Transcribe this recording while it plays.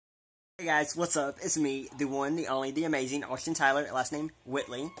Hey guys, what's up? It's me, the one, the only, the amazing Austin Tyler, last name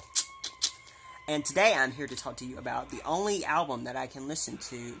Whitley. And today I'm here to talk to you about the only album that I can listen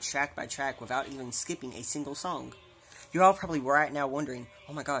to track by track without even skipping a single song. You're all probably right now wondering,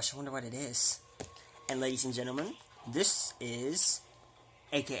 oh my gosh, I wonder what it is. And ladies and gentlemen, this is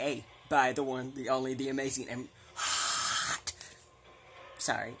A.K.A. by the one, the only, the amazing, and hot.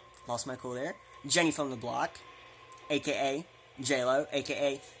 Sorry, lost my cool there. Jenny from the Block, A.K.A. J-Lo,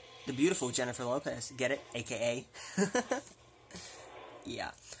 A.K.A. the beautiful Jennifer Lopez. Get it? A.K.A. Yeah.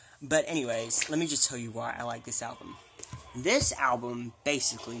 But anyways, let me just tell you why I like this album. This album,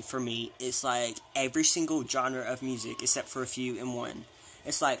 basically, for me, is like every single genre of music except for a few in one.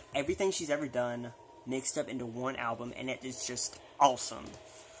 It's like everything she's ever done mixed up into one album, and it is just awesome.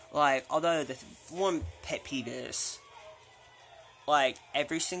 Like, although the one pet peeve is, like,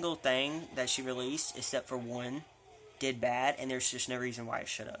 every single thing that she released, except for one, did bad, and there's just no reason why it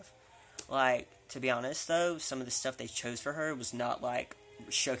should have. Like, to be honest, though, some of the stuff they chose for her was not, like,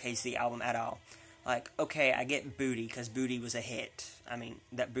 showcase the album at all. Like, okay, I get Booty, because Booty was a hit. I mean,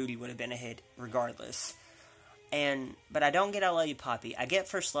 that Booty would have been a hit regardless. But I don't get I Love You Poppy. I get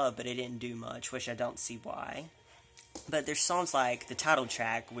First Love, but it didn't do much, which I don't see why. But there's songs like the title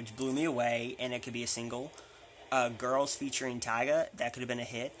track, which blew me away, and it could be a single. Girls featuring Tyga, that could have been a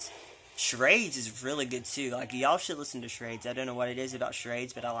hit. Charades is really good too. Like, y'all should listen to Charades. I don't know what it is about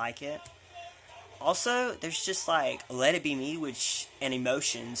Charades, but I like it. Also, there's just like Let It Be Me, and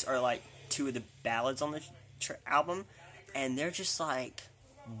Emotions are like two of the ballads on the album, and they're just like,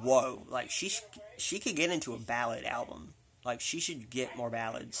 whoa. Like, she could get into a ballad album. Like, she should get more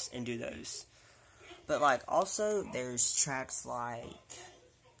ballads and do those. But like, also there's tracks like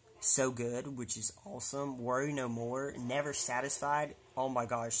So Good, which is awesome. Worry No More, Never Satisfied. Oh my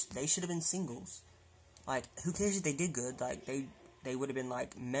gosh, they should have been singles. Like, who cares if they did good? Like, they would have been,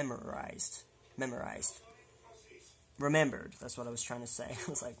 like, memorized. Remembered, that's what I was trying to say. I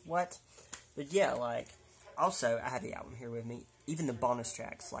was like, what? But yeah, like, also, I have the album here with me. Even the bonus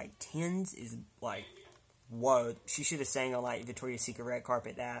tracks, like, Tens is, like, whoa. She should have sang on, like, Victoria's Secret Red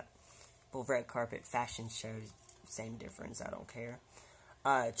Carpet that. Well, Red Carpet fashion shows, same difference, I don't care.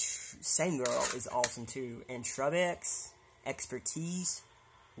 Same Girl is awesome, too. And Trubbex, Expertise,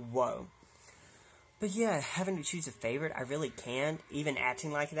 whoa. But yeah, having to choose a favorite, I really can't. Even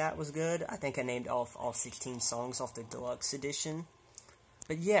Acting Like That was good. I think I named off all 16 songs off the deluxe edition.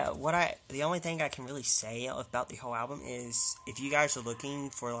 But yeah, the only thing I can really say about the whole album is, if you guys are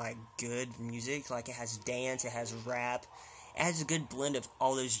looking for, like, good music, like, it has dance, it has rap, it has a good blend of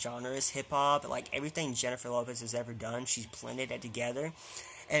all those genres, hip-hop, like, everything Jennifer Lopez has ever done, she's blended it together.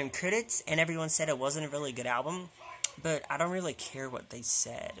 And critics and everyone said it wasn't a really good album, but I don't really care what they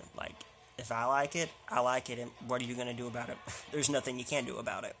said. Like, if I like it, I like it, and what are you going to do about it? There's nothing you can do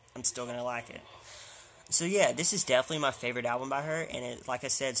about it. I'm still going to like it. So yeah, this is definitely my favorite album by her, and like I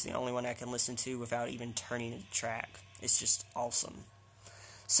said, it's the only one I can listen to without even turning the track. It's just awesome.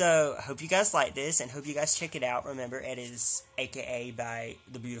 So, hope you guys like this, and hope you guys check it out. Remember, it is A.K.A. by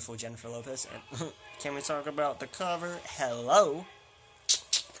the beautiful Jennifer Lopez. And can we talk about the cover? Hello!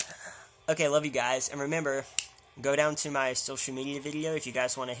 Okay, love you guys, and remember, go down to my social media video if you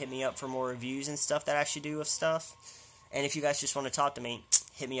guys want to hit me up for more reviews and stuff that I should do of stuff. And if you guys just want to talk to me,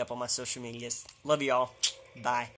 hit me up on my social medias. Love you all. Bye.